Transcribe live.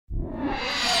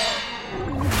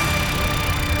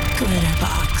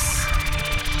Glitterbox.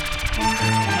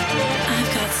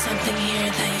 I've got something here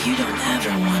that you don't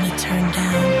ever want to turn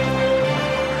down.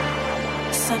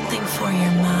 Something for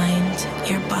your mind,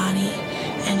 your body,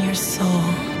 and your soul.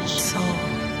 Soul.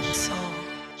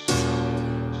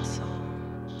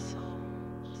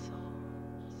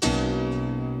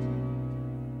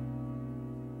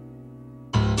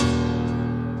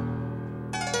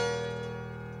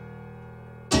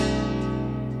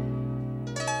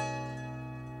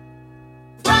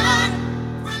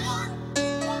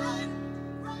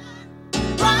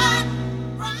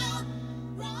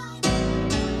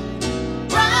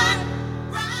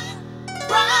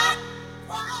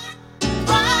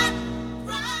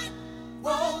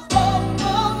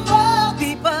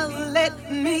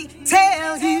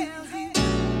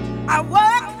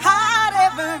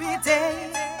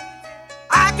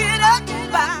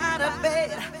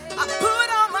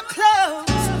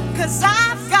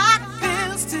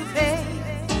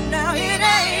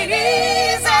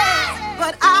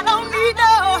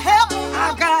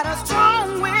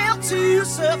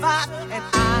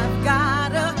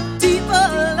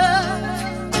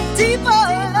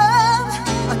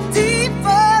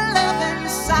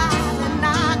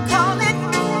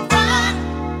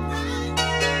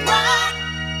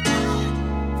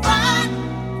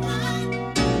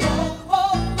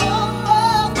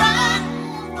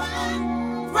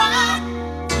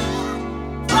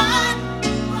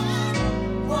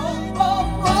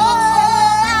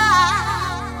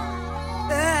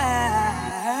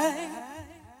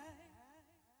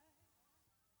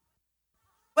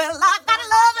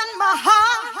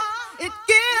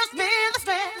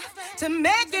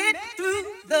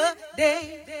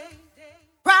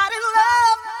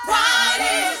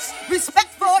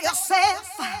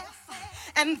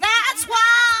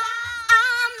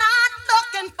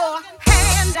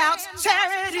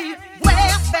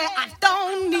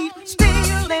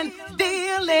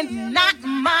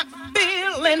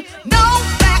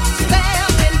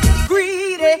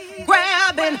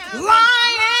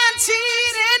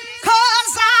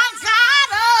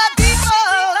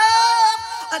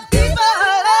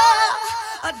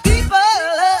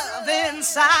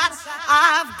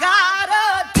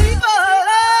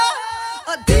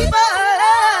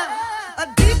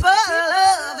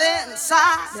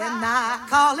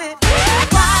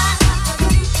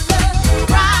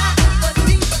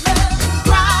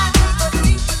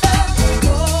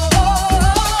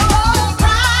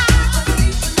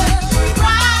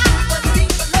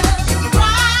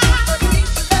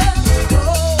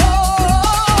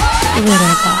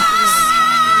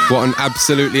 What an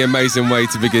absolutely amazing way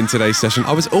to begin today's session.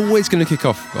 I was always going to kick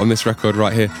off on this record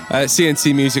right here.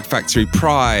 CNC Music Factory,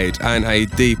 Pride and A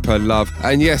Deeper Love.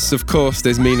 And yes, of course,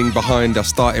 there's meaning behind us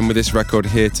starting with this record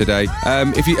here today.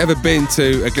 If you've ever been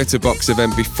to a Glitterbox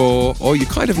event before, or you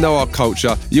kind of know our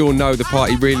culture, you'll know the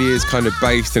party really is kind of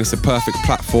based, and it's a perfect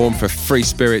platform for free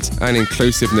spirit and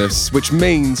inclusiveness, which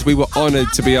means we were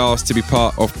honoured to be asked to be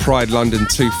part of Pride London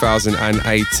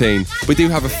 2018. We do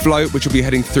have a float which will be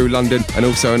heading through London, and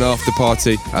also an after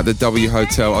party at the W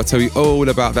Hotel. I'll tell you all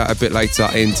about that a bit later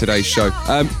in today's show.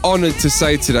 Honoured to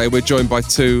say today we're joined by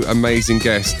two amazing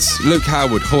guests. Luke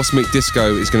Howard, Horsemeat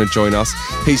Disco, is going to join us.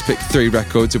 He's picked 3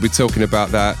 records. We'll be talking about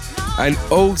that. And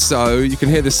also, you can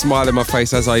hear the smile on my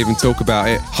face as I even talk about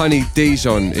it. Honey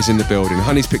Dijon is in the building.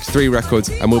 Honey's picked 3 records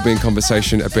and we'll be in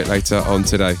conversation a bit later on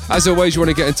today. As always, you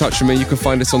want to get in touch with me, you can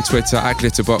find us on Twitter at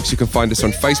Glitterbox. You can find us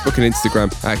on Facebook and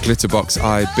Instagram at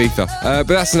GlitterboxIbiza. But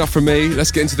that's enough from me.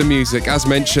 Let's get into the music. As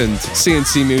mentioned,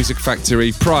 CNC Music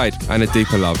Factory, Pride and A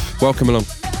Deeper Love. Welcome along.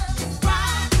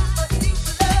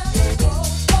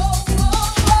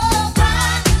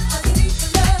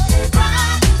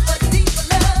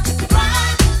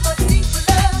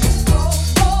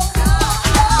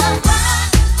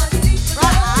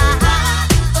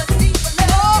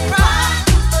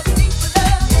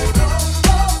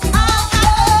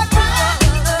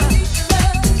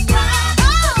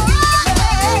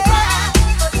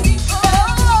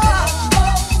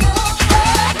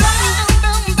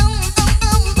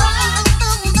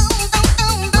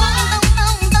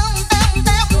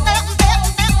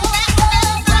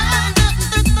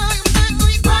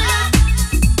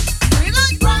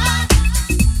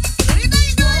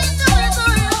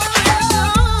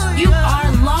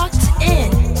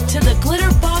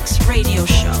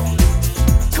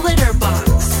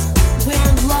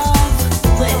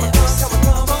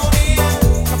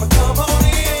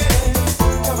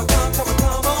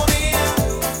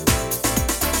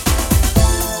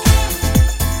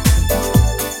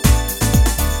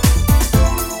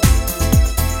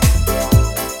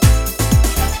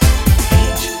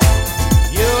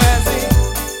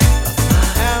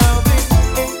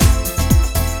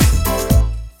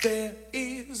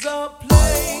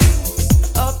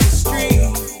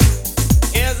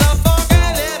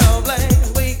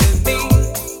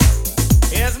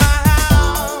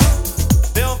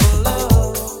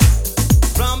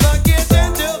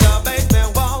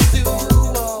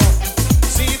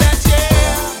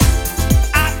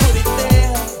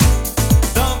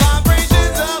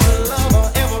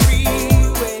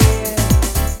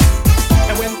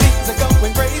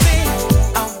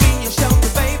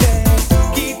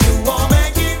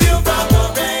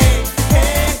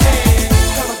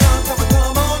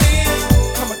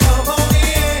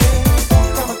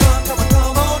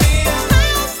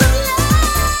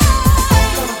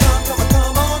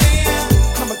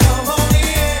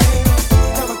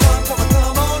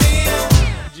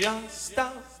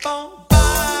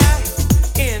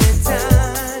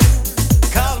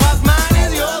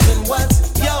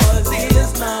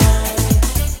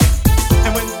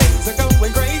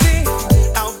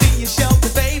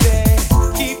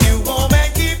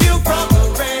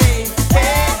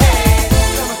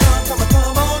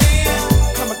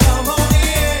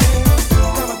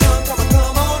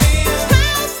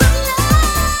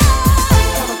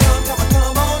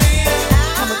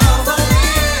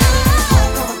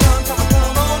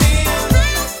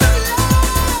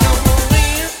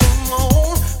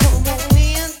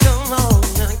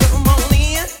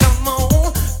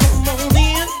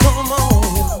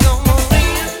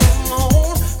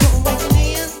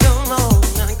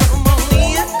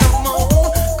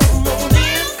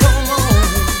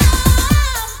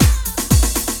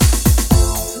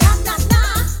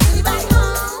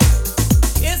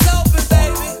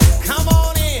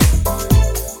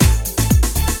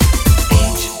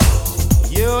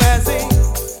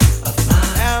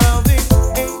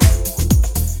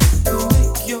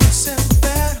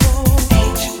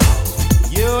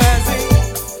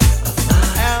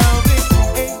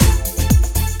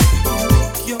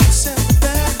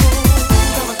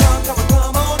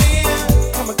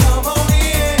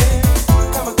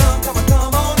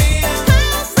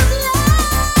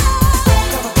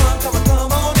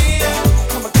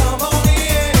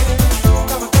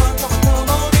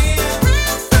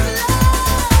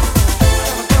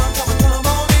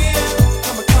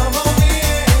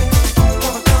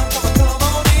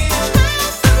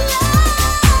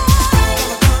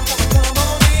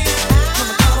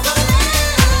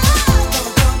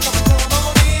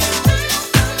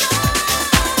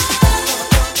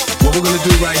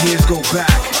 right here is go back,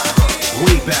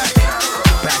 way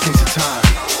back into time.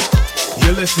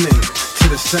 You're listening to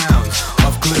the sounds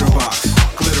of Glitterbox,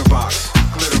 Glitterbox,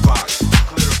 Glitterbox,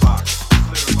 Glitterbox.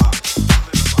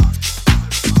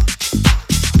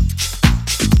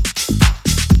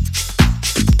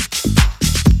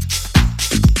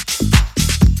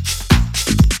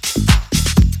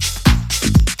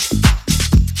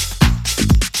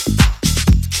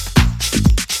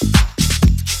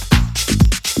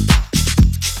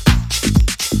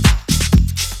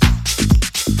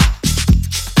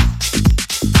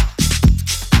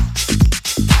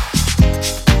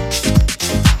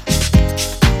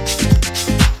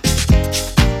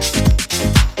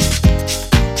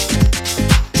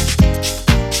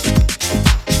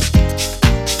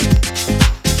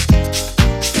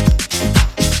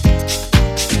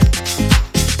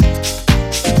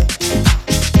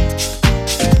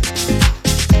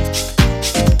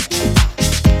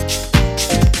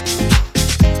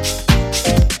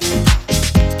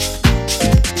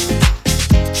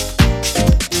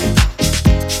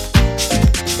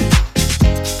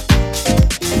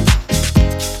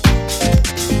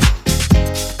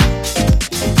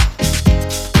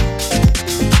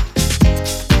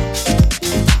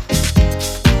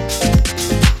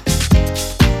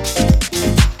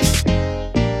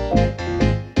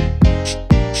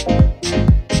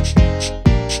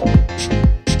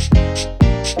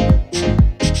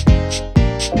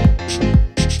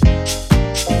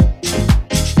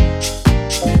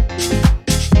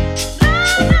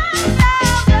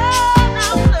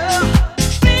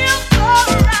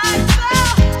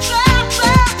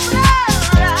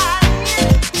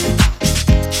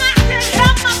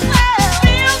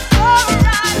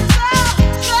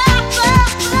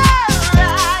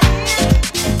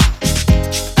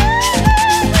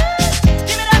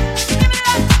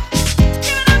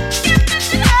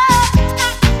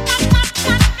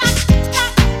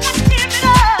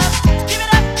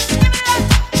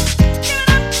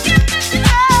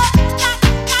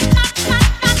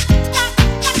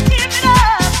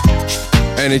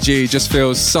 Energy just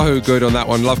feels so good on that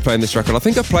one. Love playing this record. I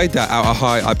think I played that out of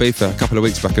High Ibiza a couple of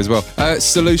weeks back as well.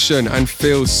 Solution and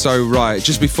Feels So Right.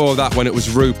 Just before that one, it was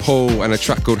RuPaul and a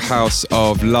track called House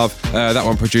of Love. That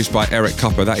one produced by Eric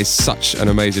Cupper. That is such an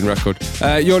amazing record.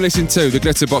 You're listening to the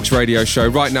Glitterbox Radio Show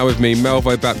right now with me,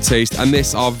 Melvo Baptiste, and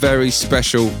this our very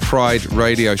special Pride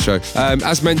Radio Show.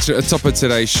 As mentioned at the top of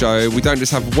today's show, we don't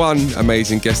just have one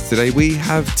amazing guest today, we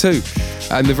have two.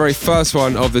 And the very first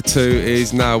one of the two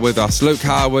is now with us. Luke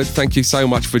Howard, thank you so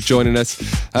much for joining us.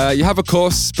 You have, of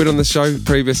course, been on the show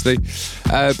previously,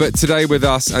 but today with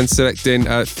us and selecting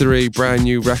 3 brand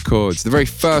new records. The very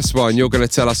first one you're going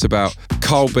to tell us about,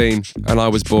 Carl Bean and I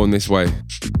Was Born This Way.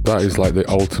 That is like the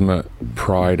ultimate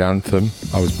Pride anthem,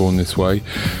 I Was Born This Way.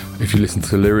 If you listen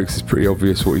to the lyrics, it's pretty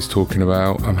obvious what he's talking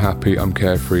about. I'm happy, I'm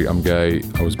carefree, I'm gay,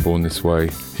 I was born this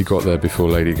way. He got there before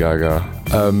Lady Gaga.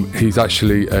 He's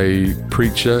actually a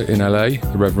preacher in LA,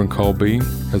 the Reverend Carl Bean,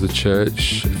 has a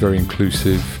church, very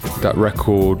inclusive. That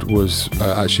record was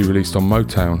actually released on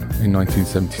Motown in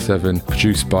 1977,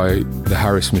 produced by the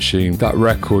Harris Machine. That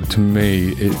record, to me,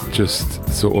 it just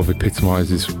sort of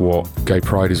epitomises what gay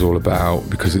pride is all about,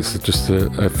 because it's just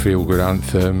a feel-good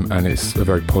anthem and it's a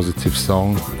very positive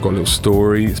song. Got a little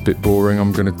story, it's a bit boring,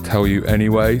 I'm going to tell you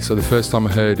anyway. So the first time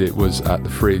I heard it was at the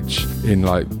Fridge in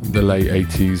like the late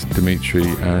 80s. Dimitri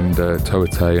and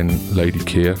Toate and Lady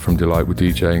Kia from Delight were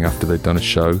DJing after they'd done a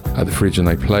show at the Fridge and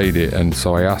they played it, and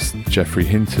so I asked Jeffrey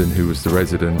Hinton, who was the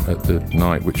resident at the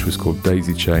night, which was called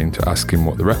Daisy Chain, to ask him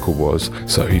what the record was.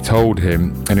 So he told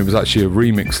him, and it was actually a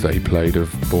remix that he played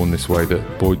of Born This Way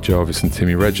that Boyd Jarvis and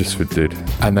Timmy Regisford did.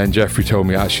 And then Jeffrey told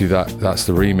me actually that's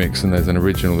the remix and there's an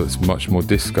original that's much more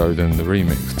disco than the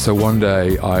remix. So one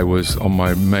day I was on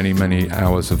my many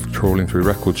hours of trawling through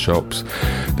record shops.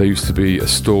 There used to be a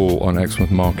stall on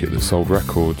Exmouth Market that sold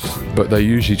records, but they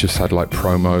usually just had like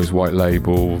promos, white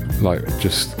label, like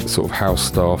just sort of house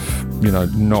stuff, you know,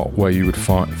 not where you would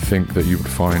think that you would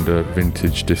find a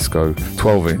vintage disco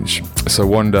 12-inch. So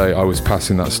one day I was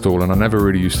passing that stall and I never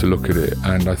really used to look at it,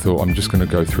 and I thought I'm just going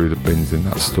to go through the bins in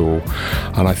that stall,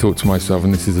 and I thought to myself,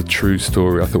 and this is a true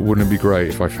story, I thought, wouldn't it be great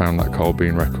if I found that Carl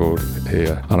Bean record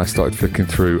here? And I started flicking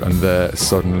through, and there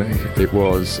suddenly it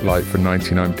was, like, for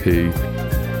 99p.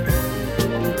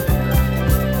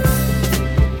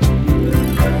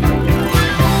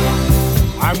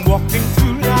 I'm walking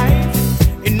through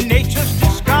life in nature's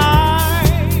disguise,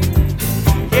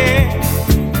 yeah.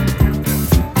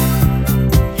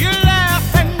 You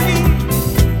laugh at me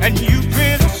and you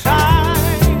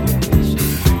criticize,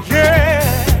 yeah.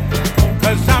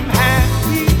 'Cause I'm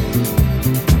happy,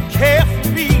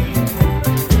 carefree,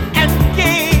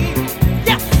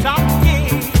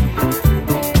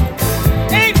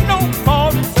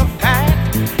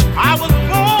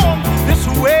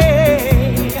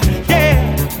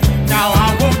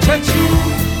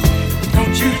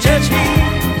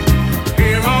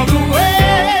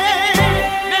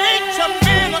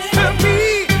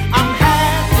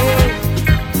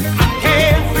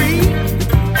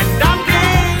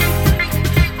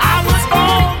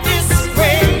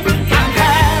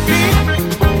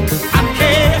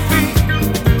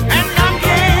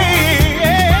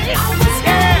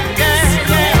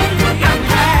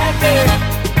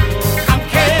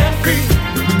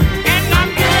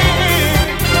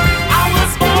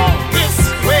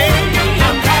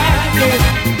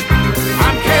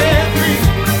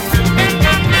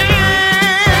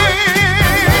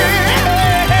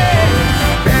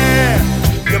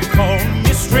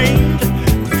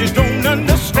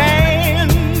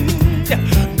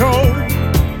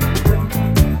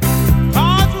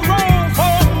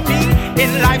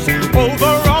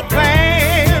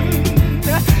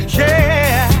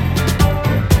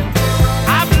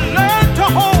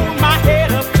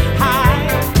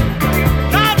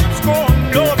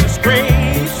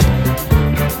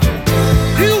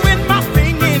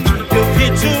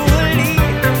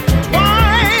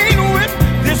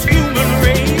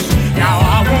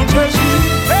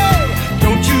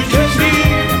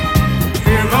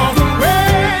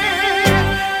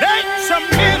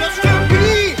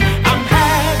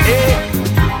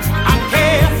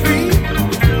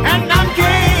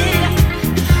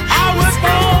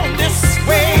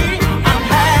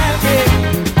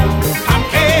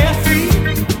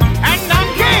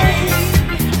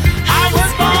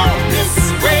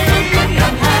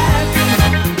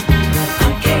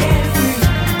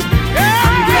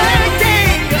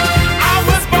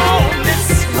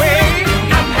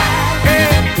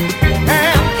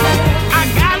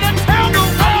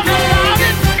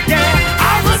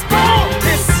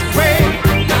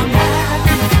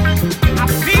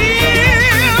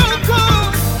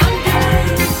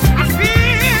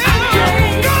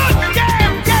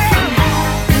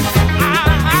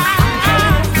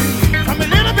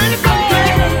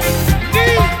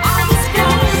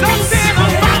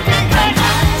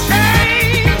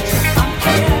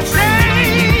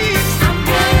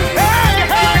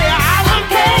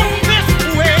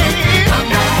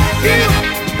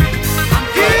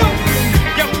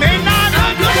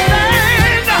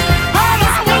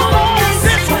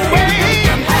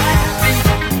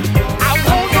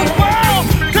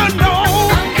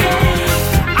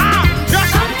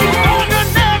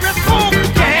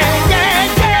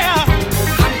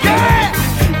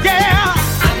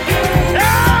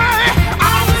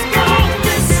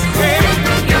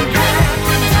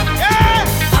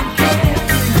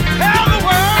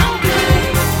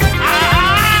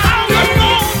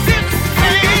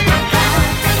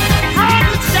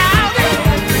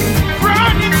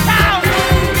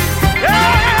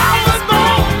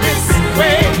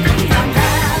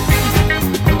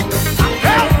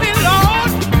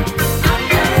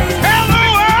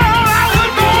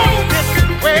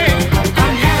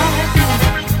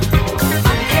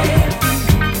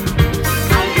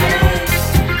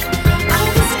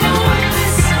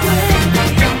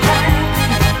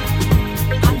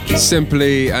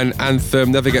 Simply an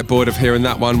anthem. Never get bored of hearing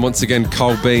that one. Once again,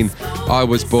 Cole Bean, I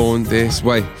Was Born This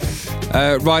Way.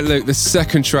 Right, Luke, the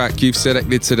second track you've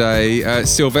selected today,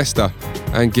 Sylvester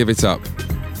and Give It Up.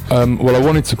 Well, I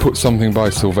wanted to put something by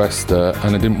Sylvester,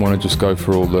 and I didn't want to just go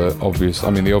for all the obvious. I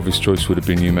mean, the obvious choice would have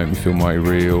been You Make Me Feel Mighty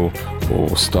Real,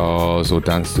 or Stars, or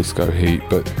Dance Disco Heat.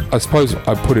 But I suppose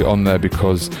I put it on there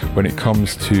because when it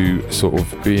comes to sort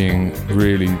of being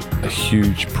really a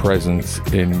huge presence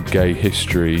in gay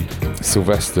history,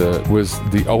 Sylvester was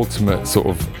the ultimate sort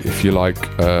of, if you like,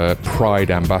 pride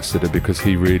ambassador, because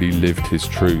he really lived his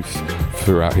truth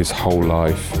throughout his whole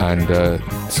life. And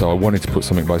so I wanted to put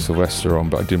something by Sylvester on,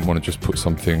 but I didn't want to just put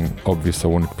something obvious. I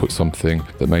wanted to put something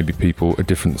that maybe people, a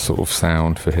different sort of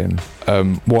sound for him.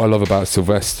 What I love about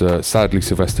Sylvester, sadly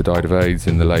Sylvester died of AIDS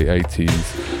in the late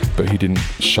 80s, but he didn't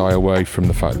shy away from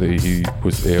the fact that he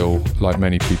was ill like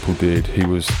many people did. He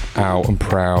was out and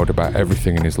proud about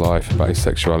everything in his life, about his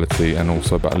sexuality and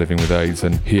also about living with AIDS.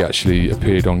 And he actually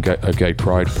appeared on a gay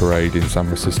pride parade in San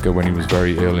Francisco when he was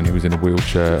very ill and he was in a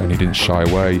wheelchair, and he didn't shy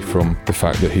away from the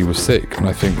fact that he was sick. And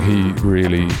I think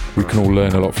we can all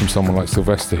learn a lot from someone like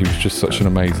Sylvester. He was just such an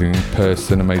amazing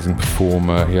person, amazing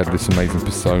performer. He had this amazing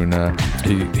persona.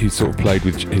 He sort of played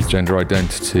with his gender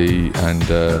identity and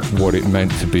what it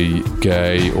meant to be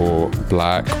gay or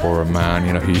black or a man.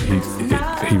 You know,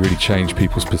 he really changed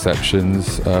people's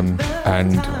perceptions,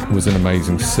 and was an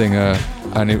amazing singer.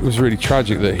 And it was really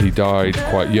tragic that he died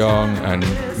quite young, and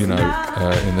you know,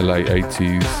 in the late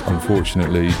 80s,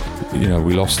 unfortunately, you know,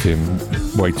 we lost him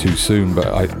way too soon. But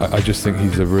I just think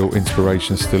he's a real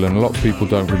inspiration still, and a lot of people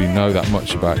don't really know that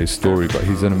much about his story, but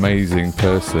he's an amazing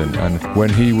person. And when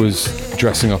he was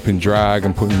dressing up in drag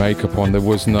and putting makeup on, there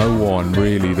was no one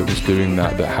really that was doing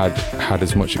that had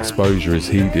as much exposure as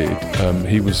he did.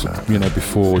 He was, you know,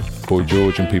 before Boy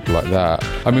George and people like that.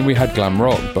 I mean, we had glam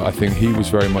rock, but I think he was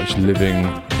very much living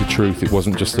the truth. It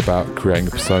wasn't just about creating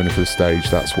a persona for the stage.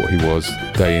 That's what he was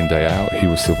day in, day out. He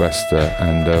was Sylvester,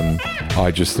 and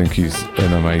I just think he's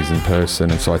an amazing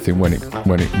person. And so I think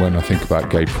when I think about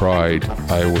gay pride,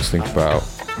 I always think about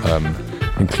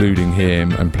including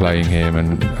him and playing him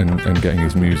and getting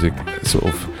his music sort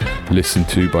of listened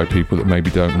to by people that maybe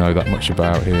don't know that much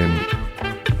about him.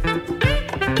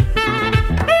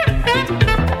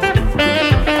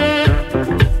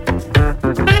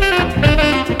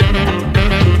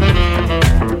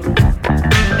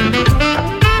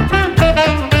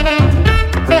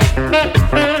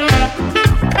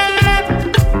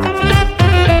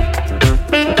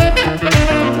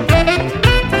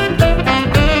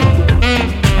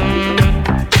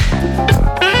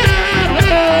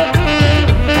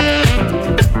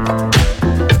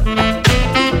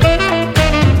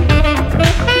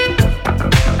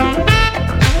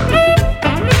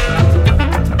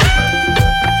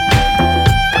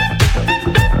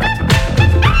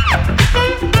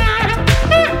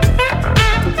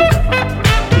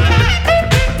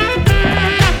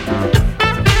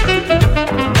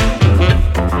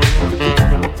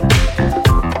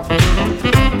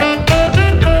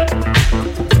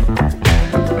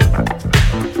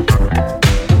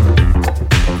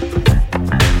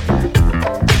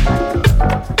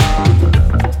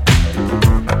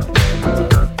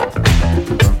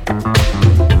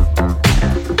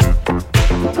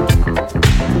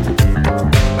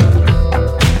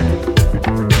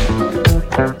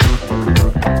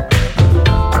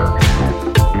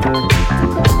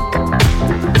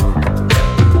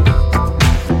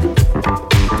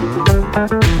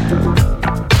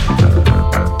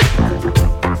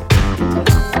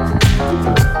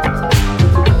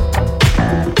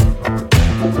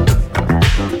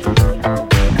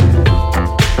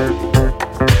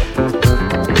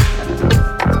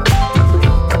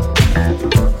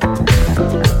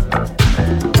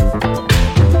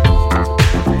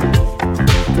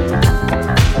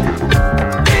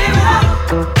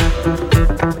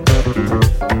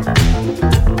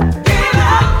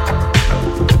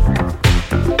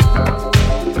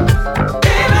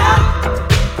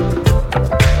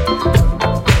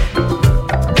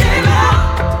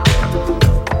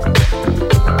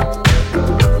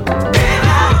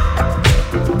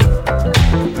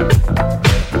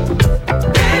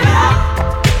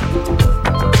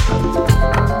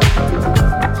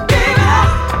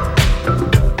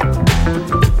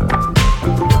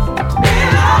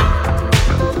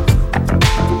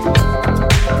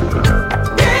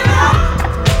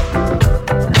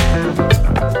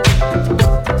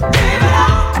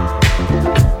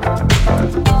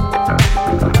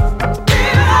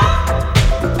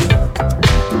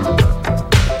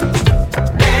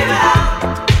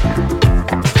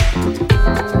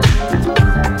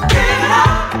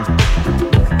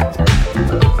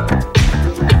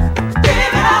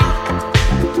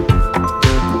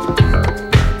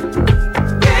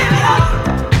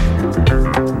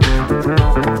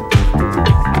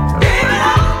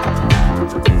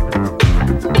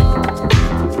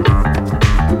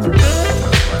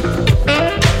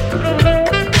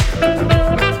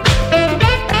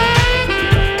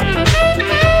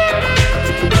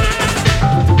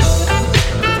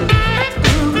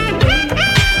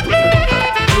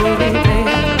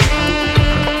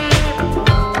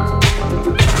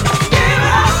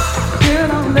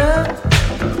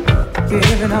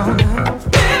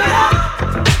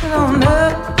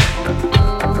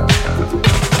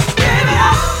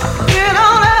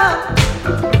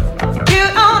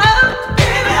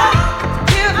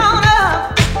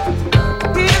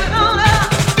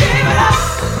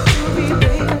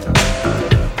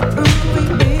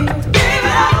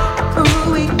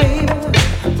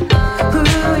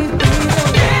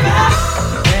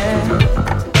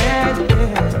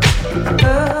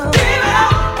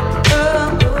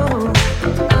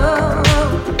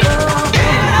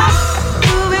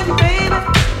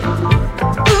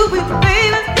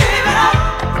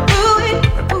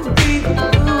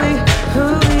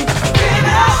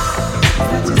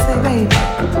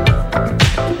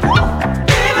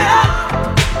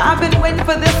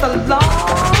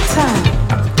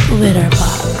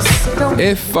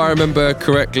 If I remember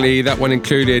correctly, that one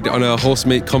included on a Horse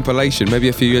Meat compilation, maybe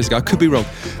a few years ago. I could be wrong.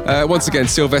 Once again,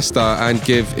 Sylvester and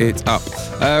Give It Up.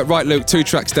 Right, Luke, 2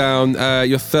 tracks down.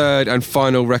 Your third and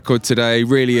final record today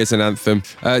really is an anthem.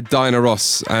 Diana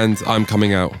Ross and I'm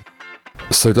Coming Out.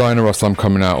 So Diana Ross, I'm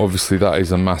Coming Out, obviously that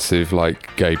is a massive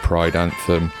gay pride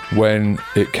anthem. When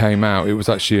it came out, it was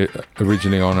actually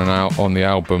originally on the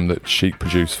album that Chic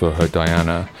produced for her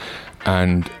Diana,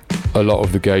 and a lot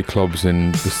of the gay clubs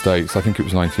in the States, I think it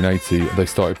was 1980, they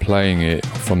started playing it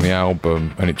from the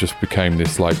album, and it just became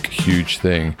this huge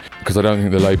thing, because I don't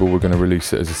think the label were going to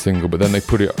release it as a single, but then I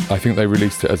think they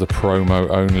released it as a promo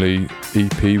only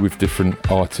EP with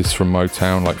different artists from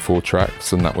Motown, 4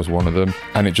 tracks, and that was one of them,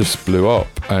 and it just blew up.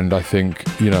 And I think,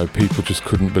 people just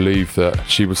couldn't believe that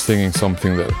she was singing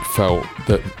something that felt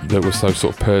that was so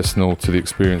sort of personal to the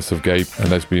experience of gay and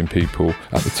lesbian people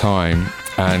at the time.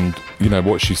 And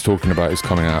what she's talking about is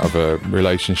coming out of a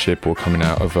relationship, or coming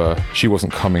out of she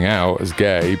wasn't coming out as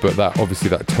gay, but that obviously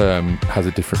that term has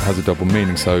a double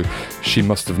meaning. So she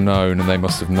must have known, and they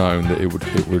must have known, that it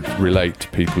would relate to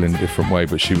people in a different way.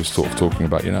 But she was sort of talking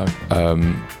about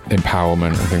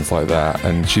empowerment and things like that.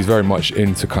 And she's very much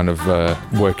into kind of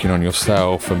working on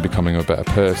yourself and becoming a better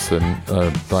person.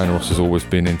 Diana Ross has always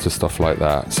been into stuff like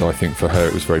that. So I think for her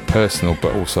it was very personal,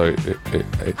 but also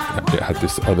it had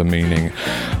this other meaning.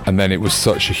 And then it was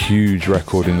such a huge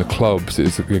record in the clubs.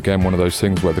 It's again one of those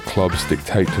things where the clubs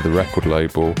dictate to the record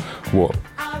label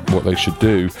what they should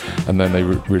do, and then they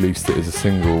released it as a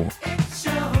single.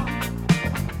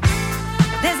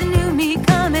 There's a new me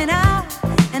coming out,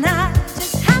 and I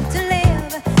just have to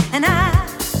live, and I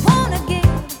wanna give.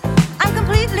 I'm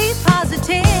completely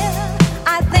positive.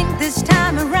 I think this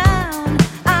time around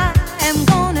I am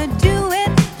gonna do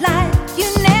it like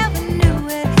you never knew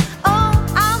it. Oh,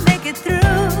 I'll make it through.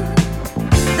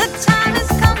 The time has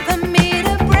come for me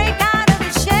to break out of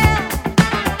the shell.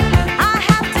 I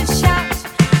have to shout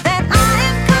that I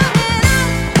am coming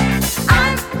out.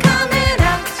 I'm coming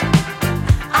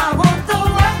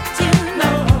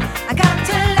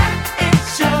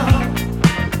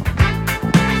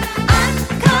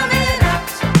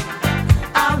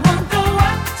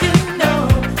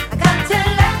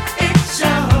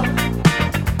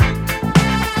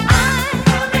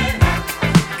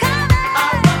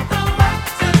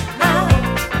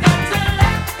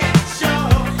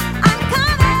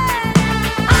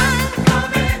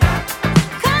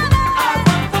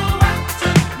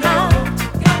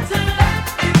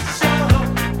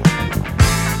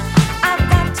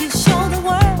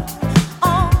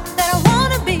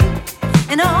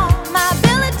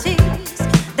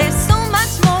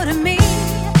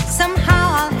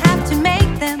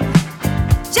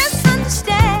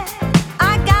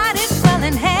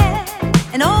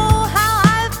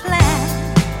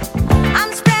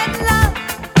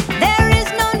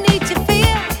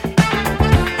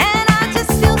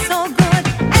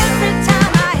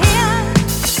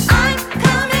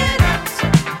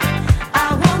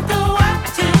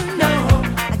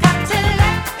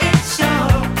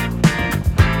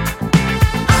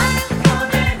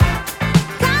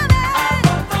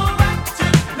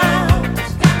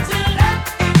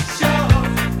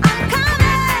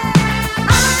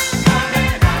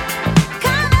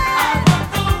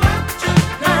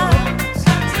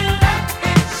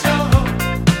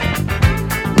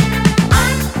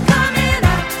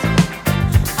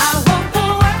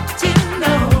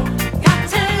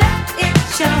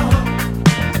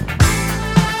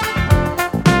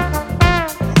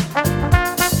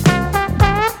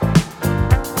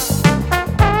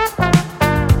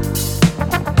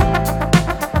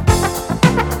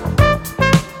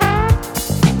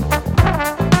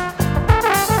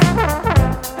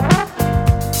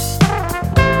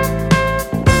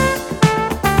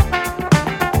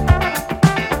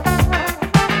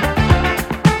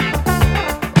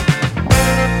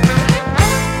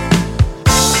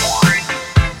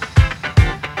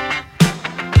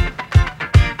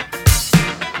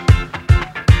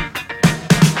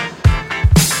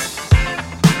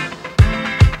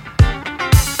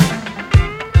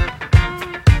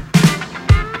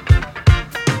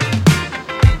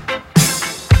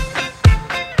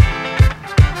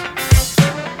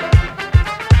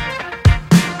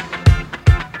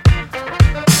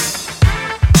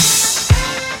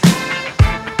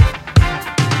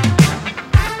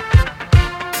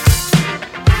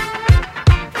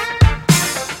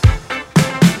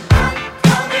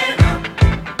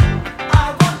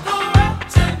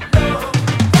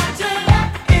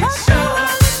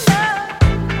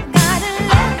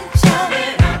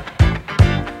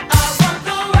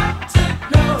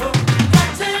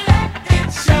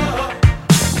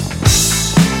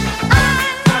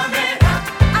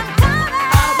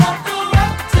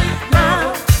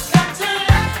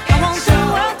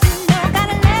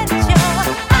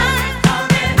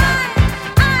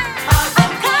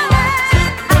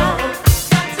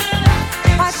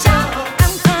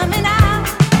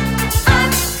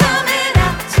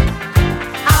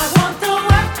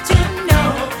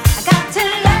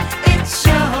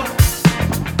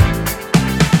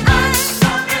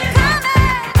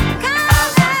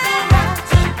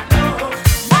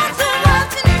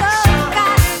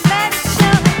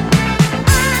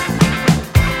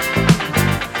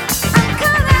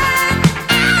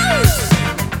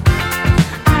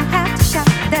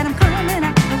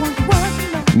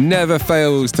never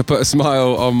fails to put a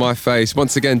smile on my face.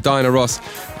 Once again, Diana Ross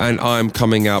and I'm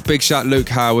Coming Out. Big shout Luke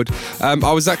Howard.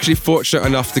 I was actually fortunate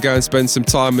enough to go and spend some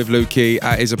time with Lukey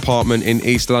at his apartment in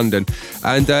East London,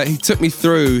 and he took me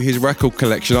through his record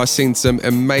collection. I've seen some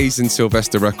amazing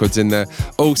Sylvester records in there,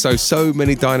 also so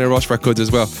many Diana Ross records as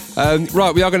well.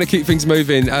 Right, we are going to keep things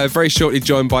moving. Very shortly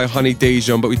joined by Honey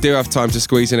Dijon, but we do have time to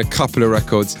squeeze in a couple of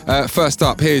records. First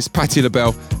up, here's Patti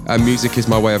LaBelle and Music Is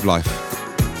My Way of Life.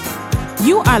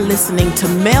 You are listening to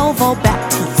Melvo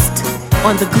Baptiste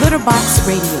on the Glitterbox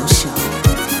Radio Show.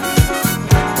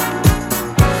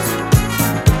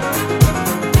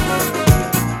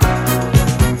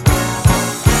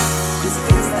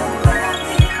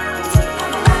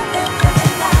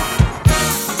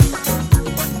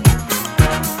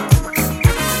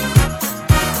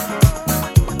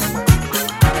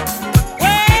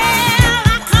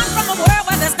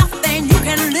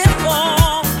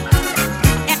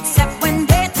 Except when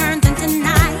day turns into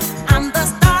night, I'm the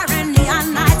star in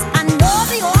neon lights. I know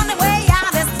the only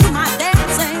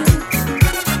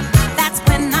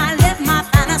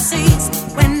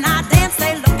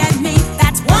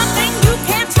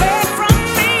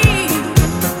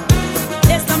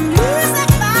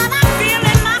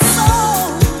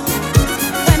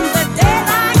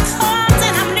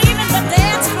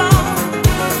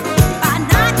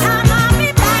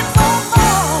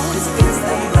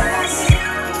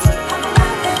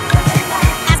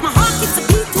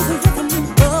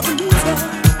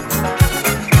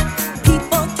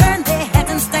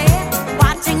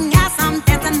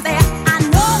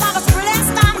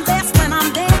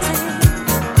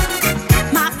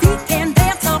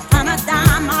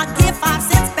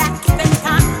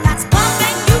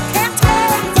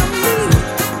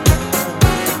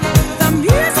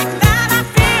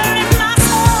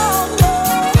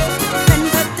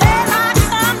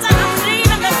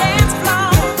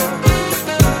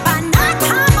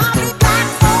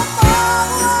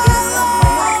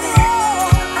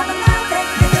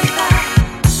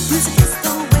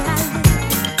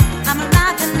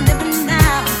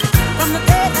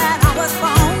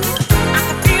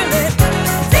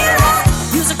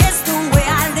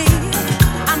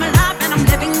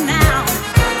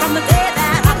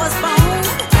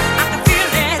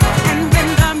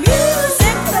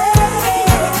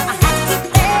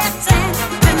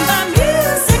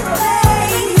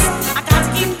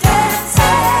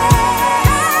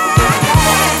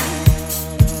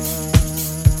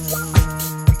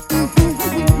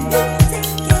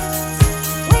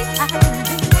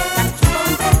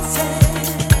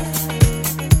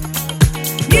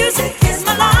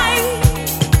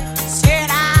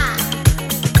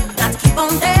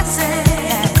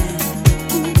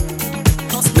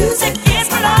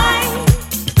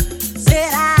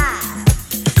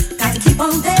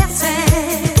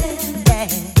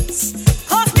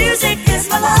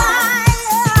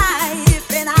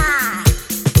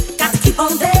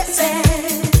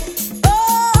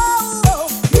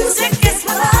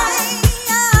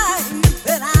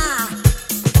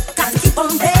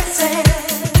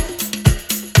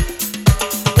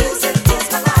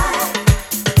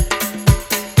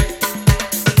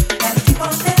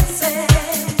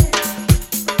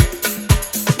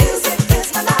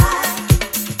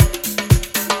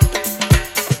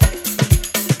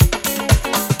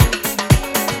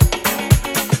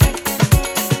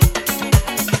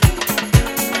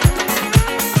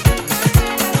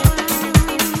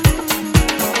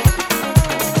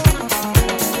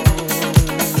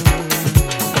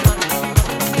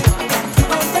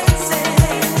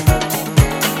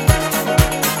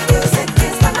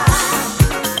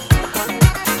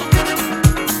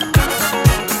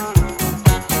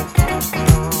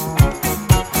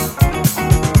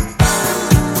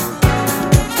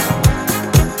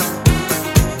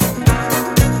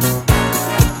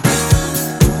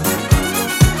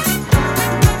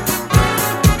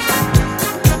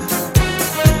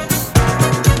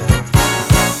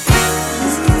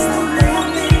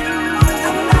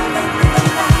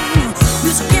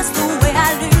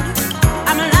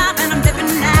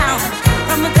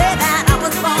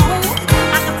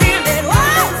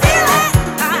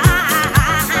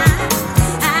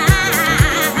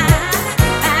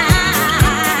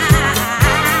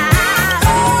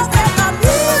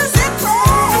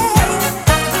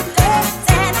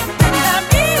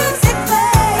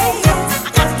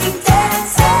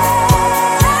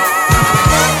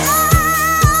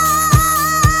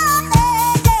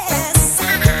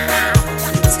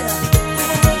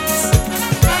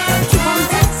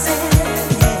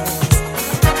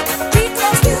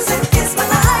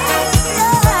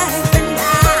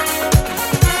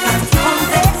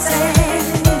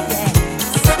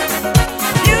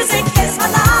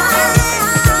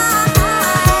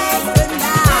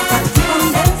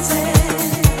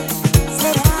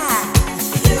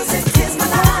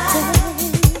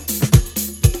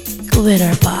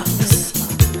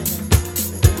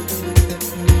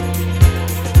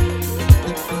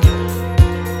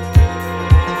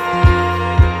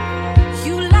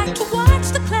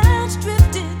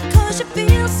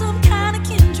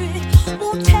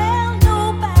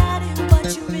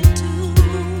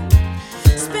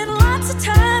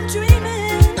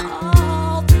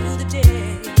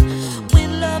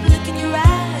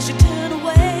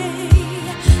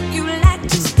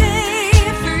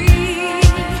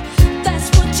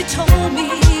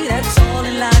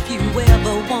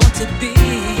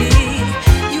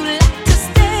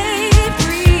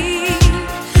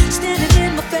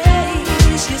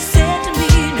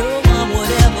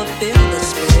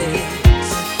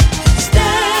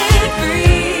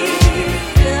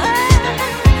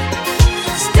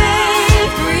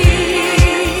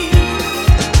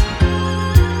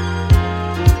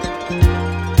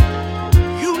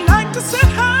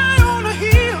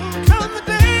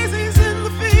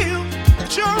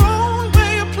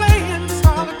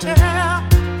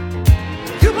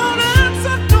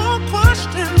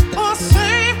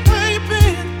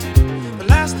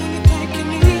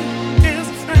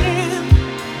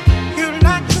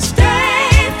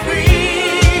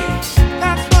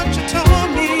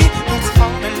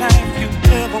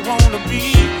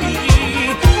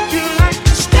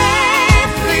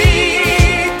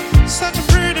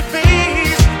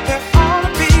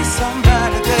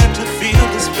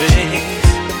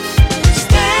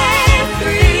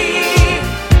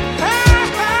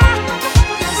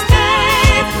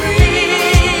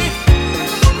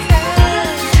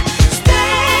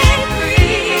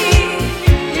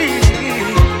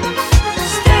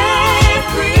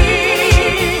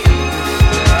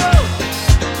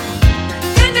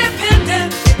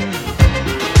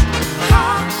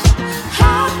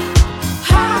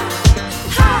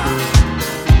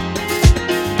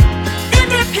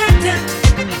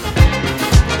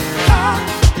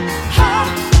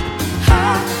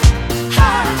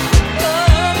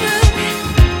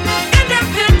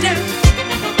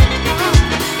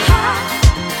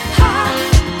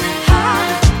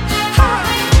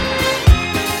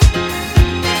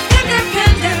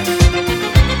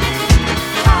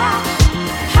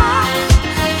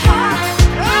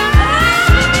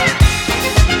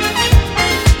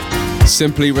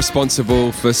Simply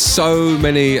responsible for so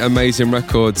many amazing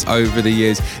records over the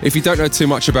years. If you don't know too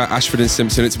much about Ashford and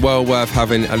Simpson, it's well worth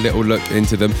having a little look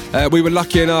into them. We were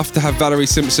lucky enough to have Valerie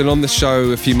Simpson on the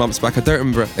show a few months back. I don't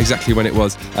remember exactly when it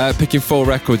was. Picking 4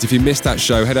 records. If you missed that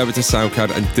show, head over to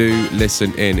SoundCloud and do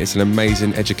listen in. It's an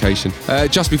amazing education.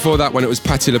 Just before that, when it was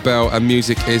Patti LaBelle and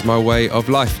Music Is My Way of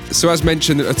Life. So as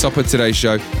mentioned at the top of today's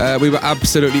show, we were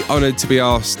absolutely honoured to be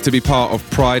asked to be part of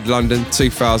Pride London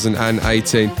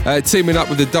 2018. Teaming up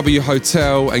with the W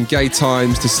Hotel and Gay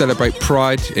Times to celebrate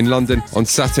Pride in London on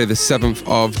Saturday the 7th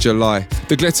of July.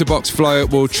 The Glitterbox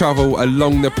float will travel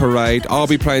along the parade. I'll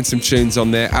be playing some tunes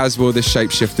on there, as will the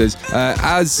Shapeshifters,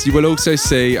 as you will also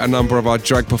see a number of our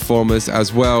drag performers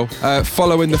as well.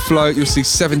 Following the float, you'll see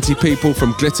 70 people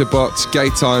from Glitterbox, Gay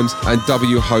Times and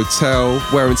W Hotel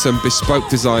wearing some bespoke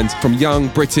designs from young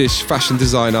British fashion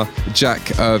designer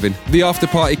Jack Irvin. The after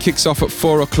party kicks off at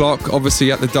 4 o'clock,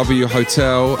 obviously at the W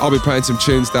Hotel. I'll be playing some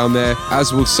tunes down there,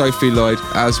 as will Sophie Lloyd,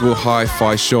 as will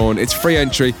Hi-Fi Sean. It's free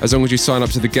entry as long as you sign up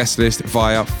to the guest list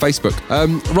via Facebook.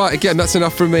 Right, again, that's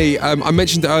enough from me. I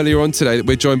mentioned earlier on today that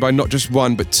we're joined by not just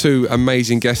one but 2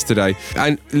 amazing guests today,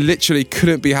 and literally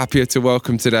couldn't be happier to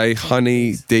welcome today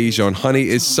Honey Dijon. Honey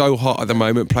is so hot at the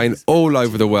moment, playing all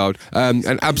over the world.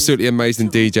 An absolutely amazing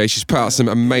DJ. She's put out some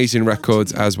amazing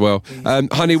records as well.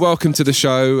 Honey, welcome to the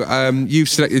show. You've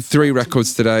selected 3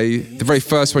 records today. The very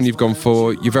first one you've gone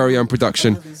for, your very own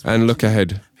production, and Look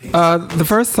Ahead. The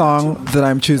first song that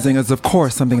I'm choosing is, of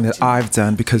course, something that I've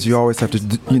done, because you always have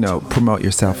to, promote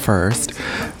yourself first.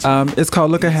 It's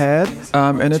called Look Ahead,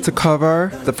 and it's a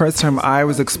cover. The first time I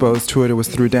was exposed to it was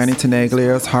through Danny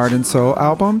Tenaglia's Heart and Soul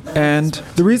album. And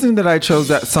the reason that I chose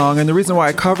that song, and the reason why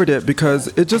I covered it, because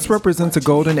it just represents a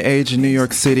golden age in New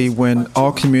York City when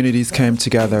all communities came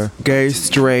together. Gay,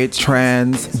 straight,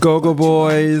 trans, go-go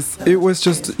boys. It was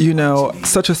just,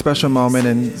 such a special moment,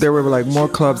 and there were like more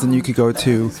clubs than you could go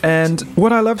to. And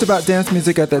what I loved about dance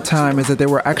music at that time is that there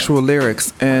were actual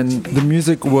lyrics, and the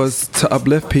music was to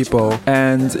uplift people.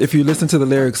 And if you listen to the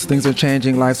lyrics, things are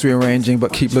changing, life's rearranging,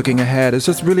 but keep looking ahead. It's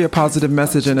just really a positive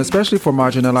message, and especially for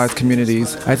marginalized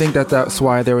communities. I think that's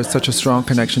why there was such a strong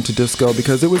connection to disco,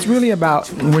 because it was really about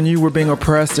when you were being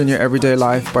oppressed in your everyday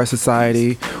life by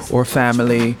society or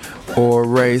family or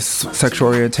race, sexual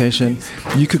orientation,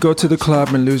 you could go to the club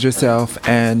and lose yourself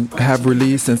and have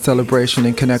release and celebration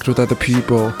and connect with other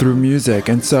people through music.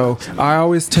 And so I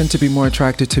always tend to be more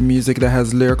attracted to music that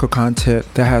has lyrical content,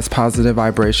 that has positive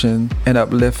vibration and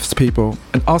uplifts people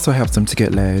and also helps them to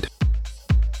get laid.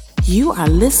 You are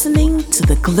listening to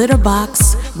the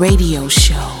Glitterbox Radio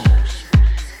Show.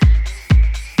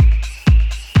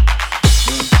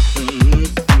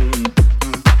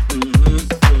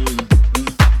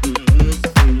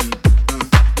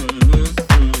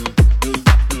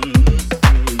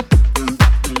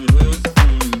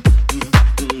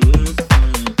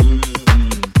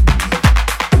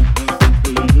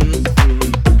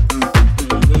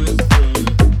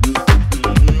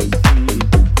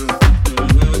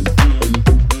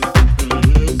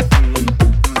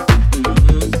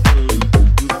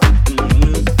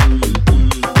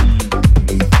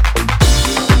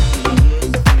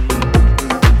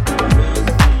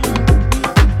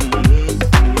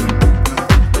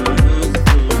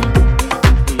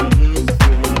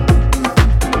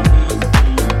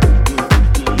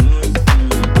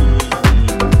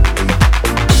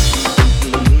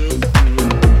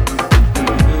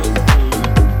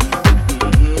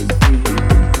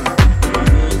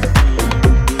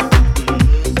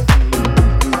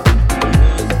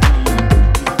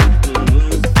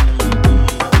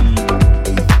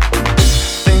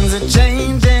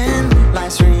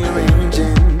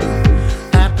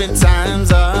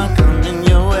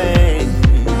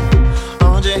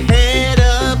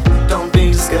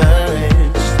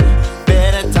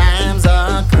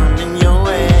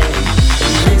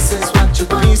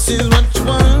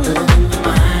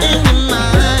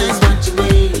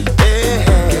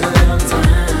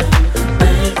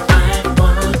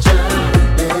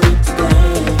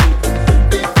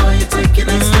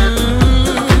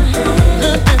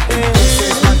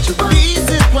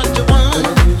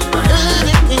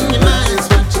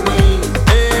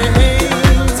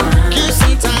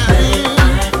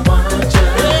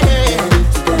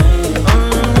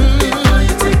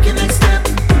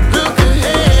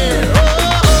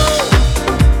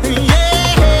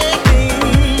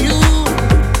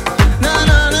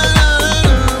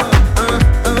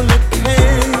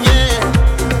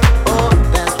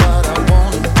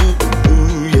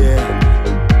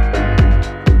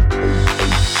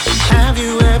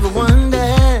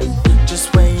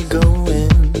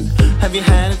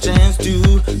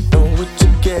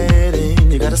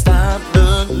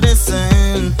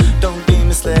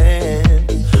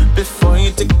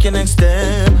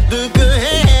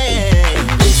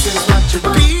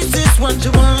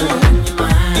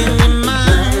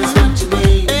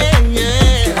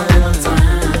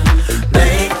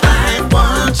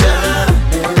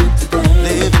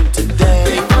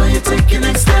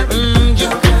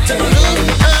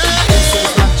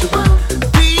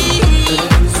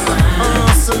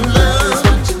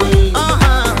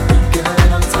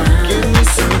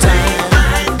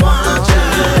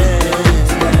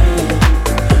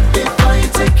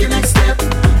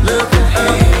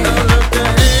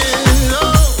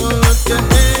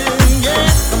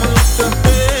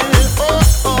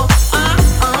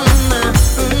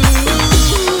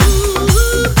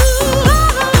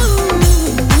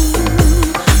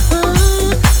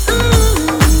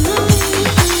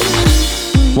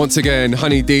 Once again,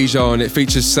 Honey Dijon. It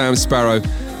features Sam Sparrow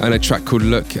and a track called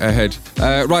Look Ahead.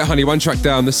 Right, Honey, one track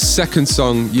down. The second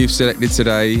song you've selected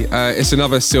today, it's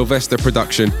another Sylvester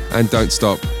production, and Don't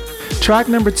Stop. Track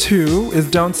number 2 is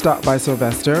Don't Stop by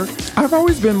Sylvester. I've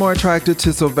always been more attracted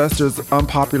to Sylvester's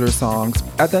unpopular songs.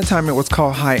 At that time, it was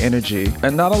called High Energy,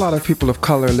 and not a lot of people of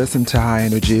color listened to High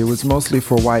Energy. It was mostly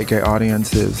for white gay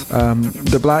audiences.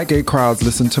 The black gay crowds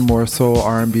listened to more soul,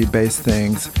 R&B based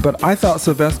things, but I thought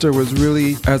Sylvester was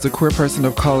really, as a queer person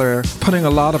of color, putting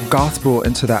a lot of gospel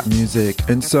into that music,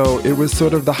 and so it was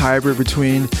sort of the hybrid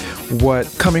between what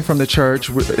coming from the church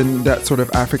in that sort of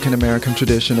African American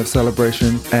tradition of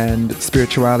celebration and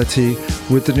spirituality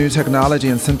with the new technology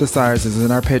and synthesizers and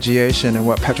arpeggiation and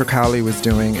what Petra Cowley was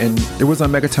doing, and it was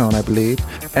on Megaton, I believe.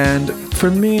 And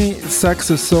for me, sex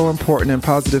is so important in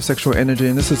positive sexual energy,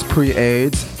 and this is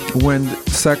pre-AIDS, when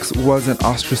sex wasn't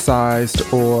ostracized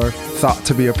or thought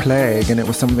to be a plague, and it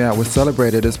was something that was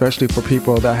celebrated, especially for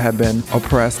people that had been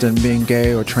oppressed and being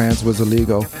gay or trans was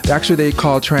illegal. Actually, they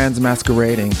called trans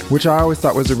masquerading, which I always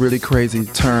thought was a really crazy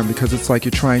term because it's like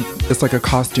it's like a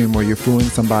costume where you're fooling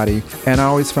somebody. And I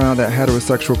always found that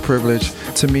heterosexual privilege,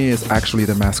 to me, is actually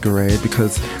the masquerade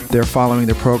because they're following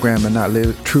the program and not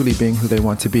truly being who they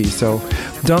want to be. So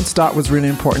Don't Stop was really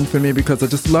important for me because I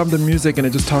just love the music, and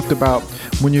it just talked about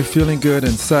when you're feeling good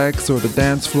in sex or the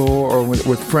dance floor or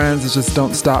with friends, it's just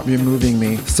don't stop, you're moving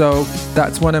me. So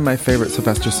that's one of my favorite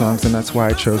Sylvester songs, and that's why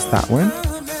I chose that one.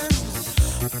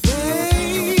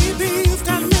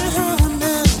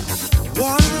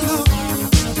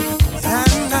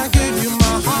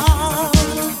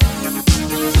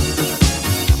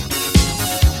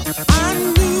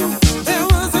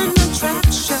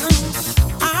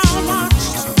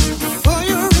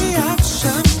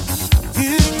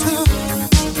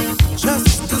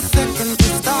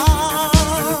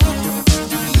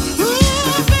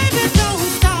 Ooh, baby, don't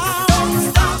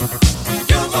stop.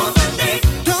 You're more than me.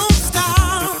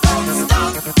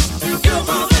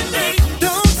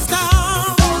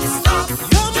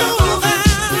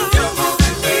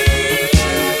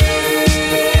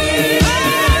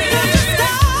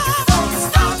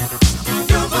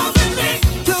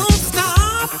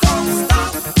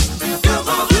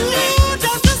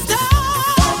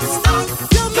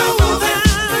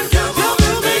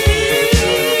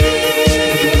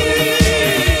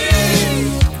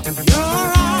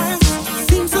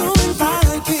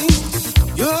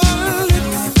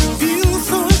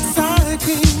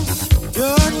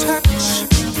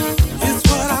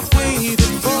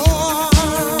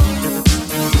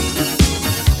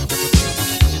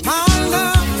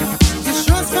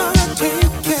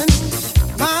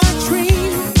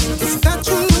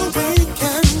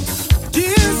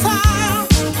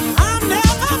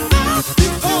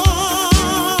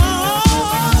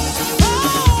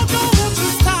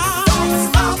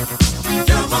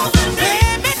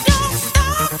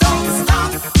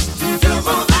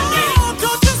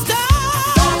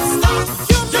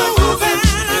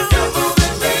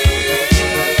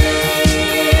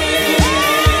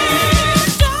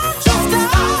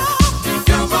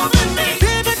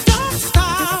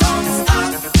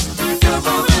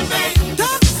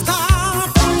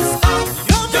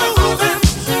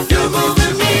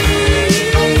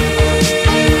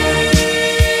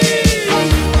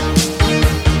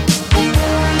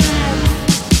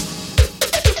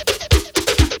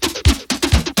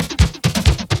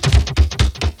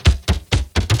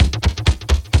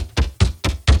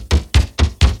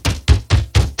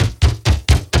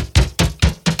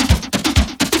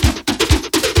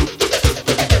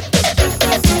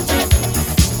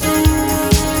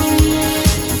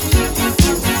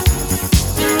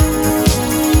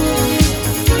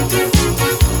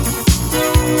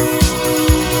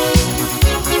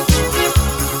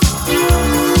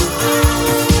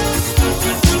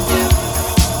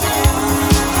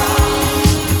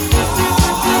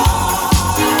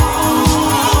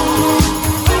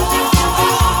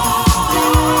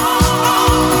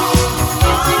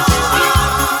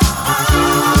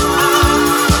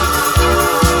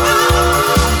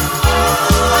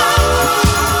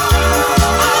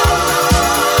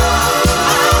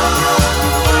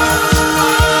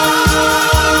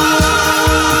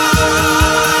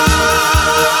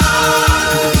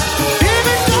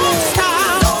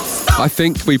 I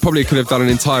think we probably could have done an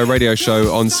entire radio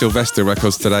show on Sylvester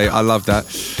records today. I love that.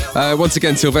 Once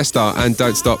again, Sylvester and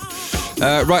Don't Stop.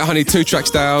 Right, honey, 2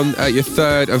 tracks down. Your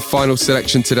third and final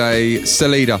selection today,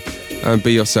 Salida and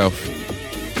Be Yourself.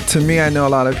 To me, I know a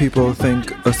lot of people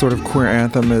think a sort of queer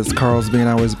anthem is Carl's Being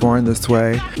I Was Born This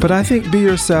Way, but I think Be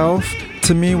Yourself,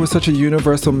 to me, was such a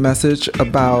universal message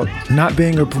about not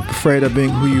being afraid of being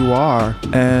who you are.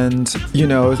 And, you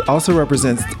know, it also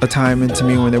represents a time to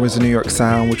me when there was a New York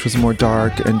sound, which was more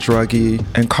dark and druggy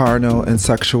and carnal and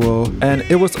sexual. And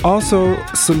it was also,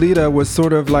 Salida was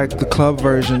sort of like the club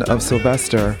version of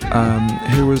Sylvester.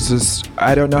 He was just,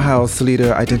 I don't know how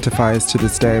Salida identifies to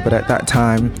this day, but at that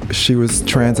time, she was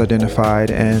trans-identified.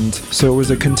 And so it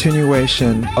was a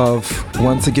continuation of,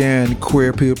 once again,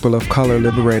 queer people of color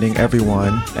liberating everyone.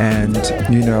 And,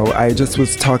 you know, I just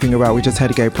was talking about, we just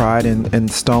had Gay Pride and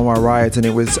Stonewall riots, and it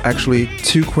was actually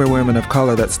 2 queer women of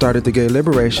color that started the gay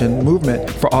liberation movement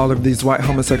for all of these white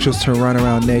homosexuals to run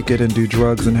around naked and do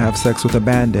drugs and have sex with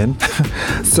abandon.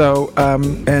 So,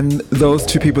 and those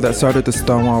 2 people that started the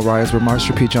Stonewall riots were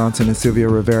Marsha P. Johnson and Sylvia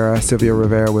Rivera. Sylvia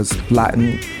Rivera was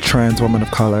Latin trans woman of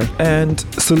color. And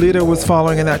Salida was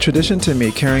following in that tradition to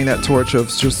me, carrying that torch of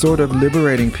just sort of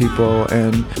liberating people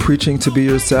and preaching to be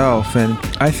yourself. And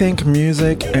I think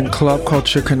music and club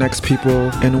culture connects people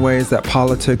in ways that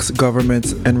politics,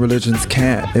 governments, and religions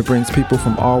can't. It brings people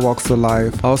from all walks of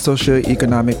life, all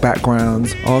socioeconomic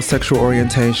backgrounds, all sexual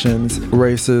orientations,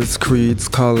 races, creeds,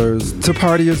 colors, to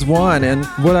party as one. And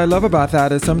what I love about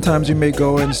that is sometimes you may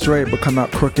go in straight but come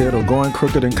out crooked, or go in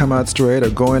crooked and come out straight,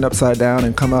 or go in upside down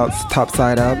and come out top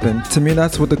side up. And to me,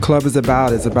 that's what the club is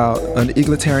about. It's about an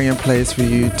egalitarian place for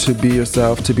you to be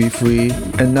yourself, to be free,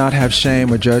 and not have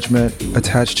shame or judgment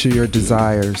attached to your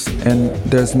desires. And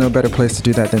there's no better place to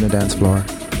do that than the dance floor.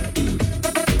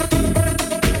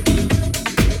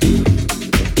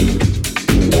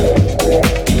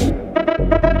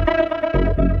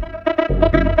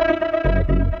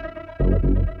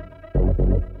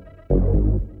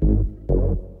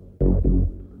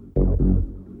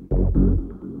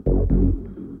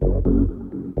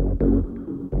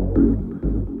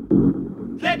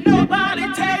 Let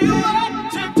nobody tell you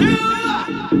what to do.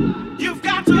 You've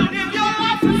got to live your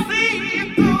life and see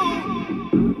it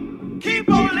through. Keep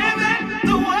on living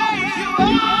the way you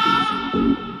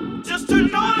are. Just to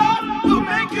know love will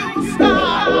make you a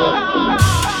star.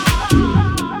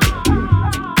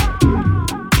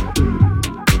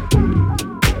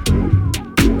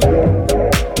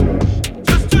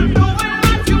 Just to know in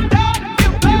life you done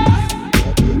your best.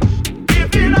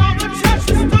 Giving all the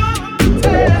chances to the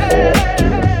test.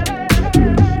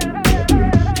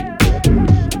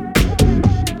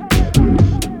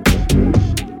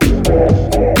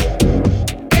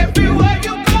 Everywhere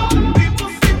you go, people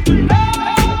seem to know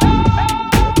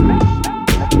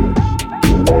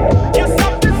you're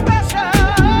something special.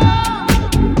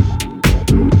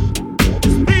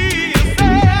 Just be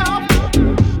yourself.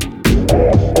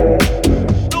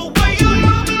 The way you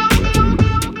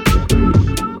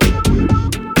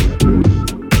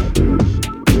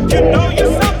you know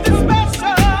you're something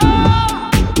special.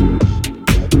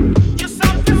 You're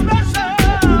something special.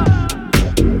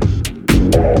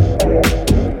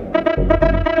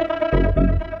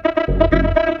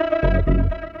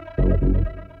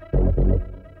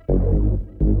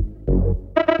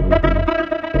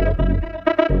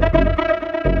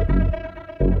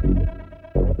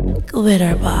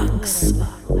 Glitterbox.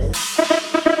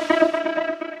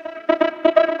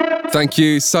 Thank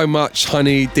you so much,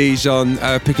 Honey Dijon,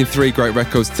 picking 3 great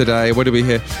records today. What do we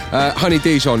hear? Honey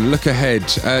Dijon, Look Ahead,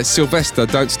 Sylvester,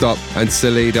 Don't Stop, and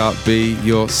Salida, Be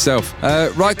Yourself.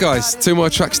 Right, guys, 2 more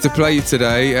tracks to play you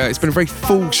today. It's been a very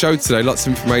full show today, lots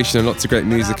of information and lots of great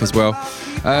music as well.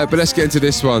 But let's get into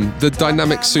this one. The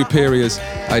Dynamic Superiors,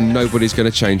 and Nobody's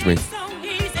Gonna Change Me.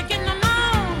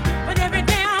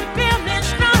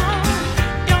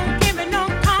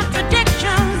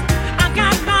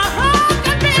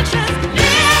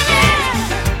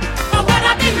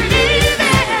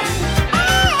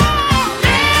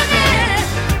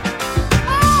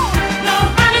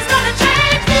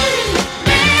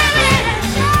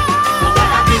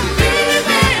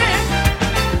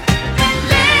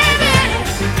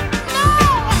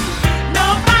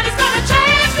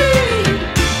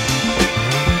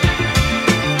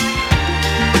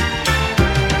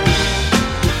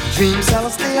 Dream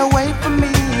sellers stay away from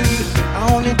me. I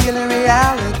only deal in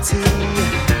reality.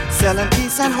 Selling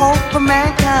peace and hope for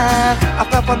mankind. I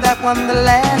fell for that one the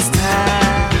last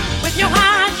time. With your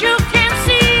eyes you can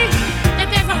see that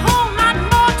there's a whole lot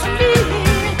more to me.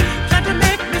 Try to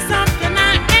make me something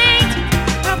I ain't,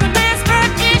 but the last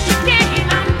hurt is you gain.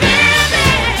 I'm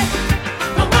living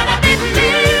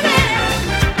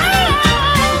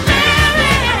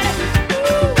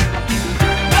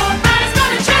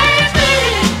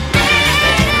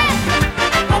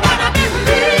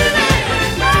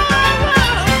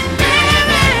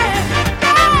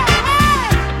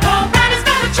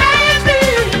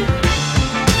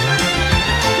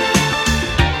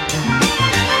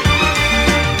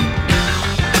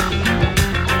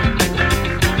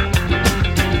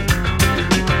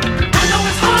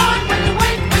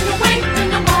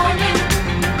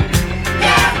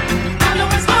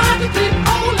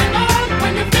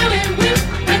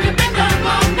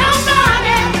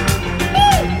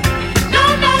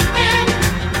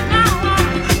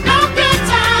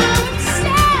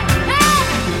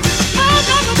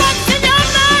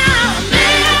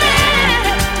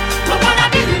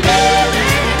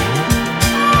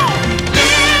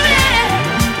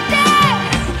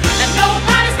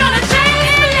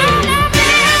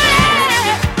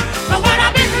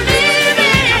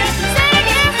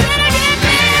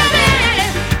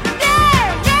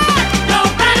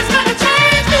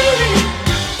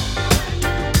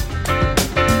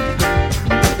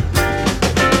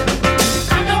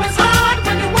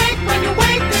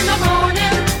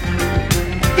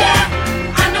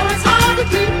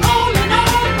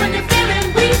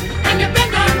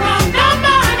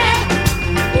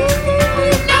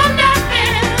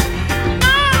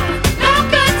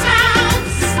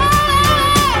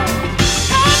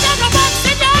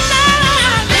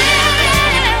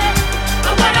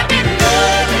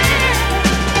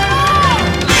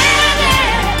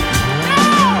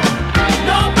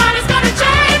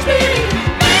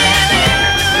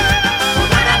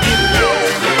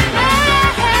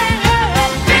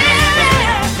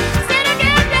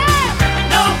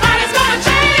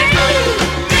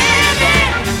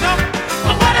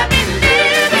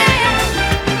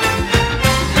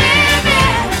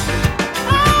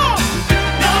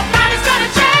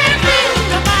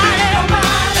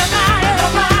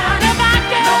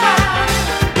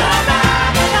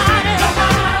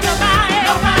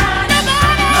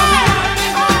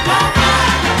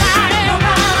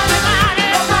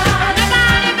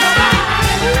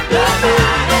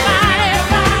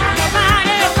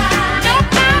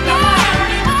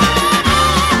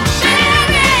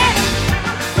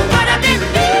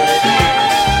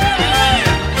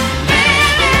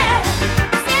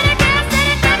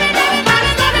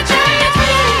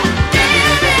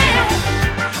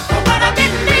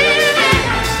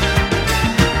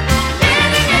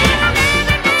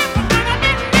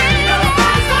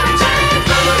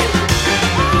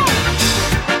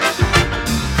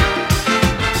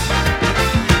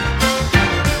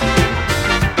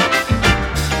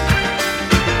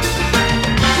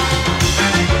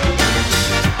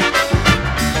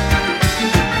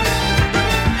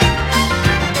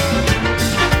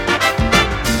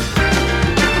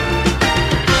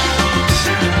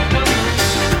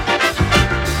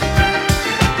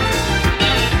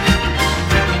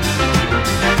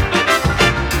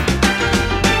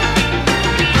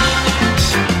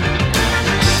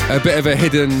bit of a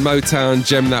hidden Motown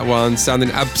gem, that one, sounding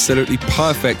absolutely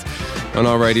perfect on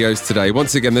our radios today.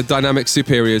 Once again, the Dynamic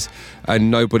Superiors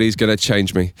and Nobody's Gonna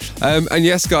Change Me. And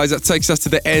yes, guys, that takes us to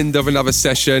the end of another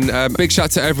session. Big shout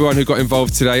to everyone who got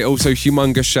involved today. Also,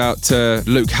 humongous shout to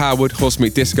Luke Howard, Horse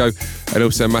Meat Disco, and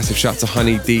also a massive shout to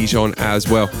Honey Dijon as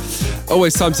well.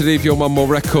 Always time to leave you on one more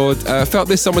record. Felt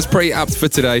this song was pretty apt for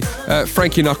today.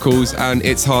 Frankie Knuckles and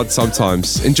It's Hard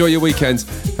Sometimes. Enjoy your weekend,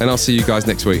 and I'll see you guys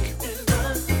next week.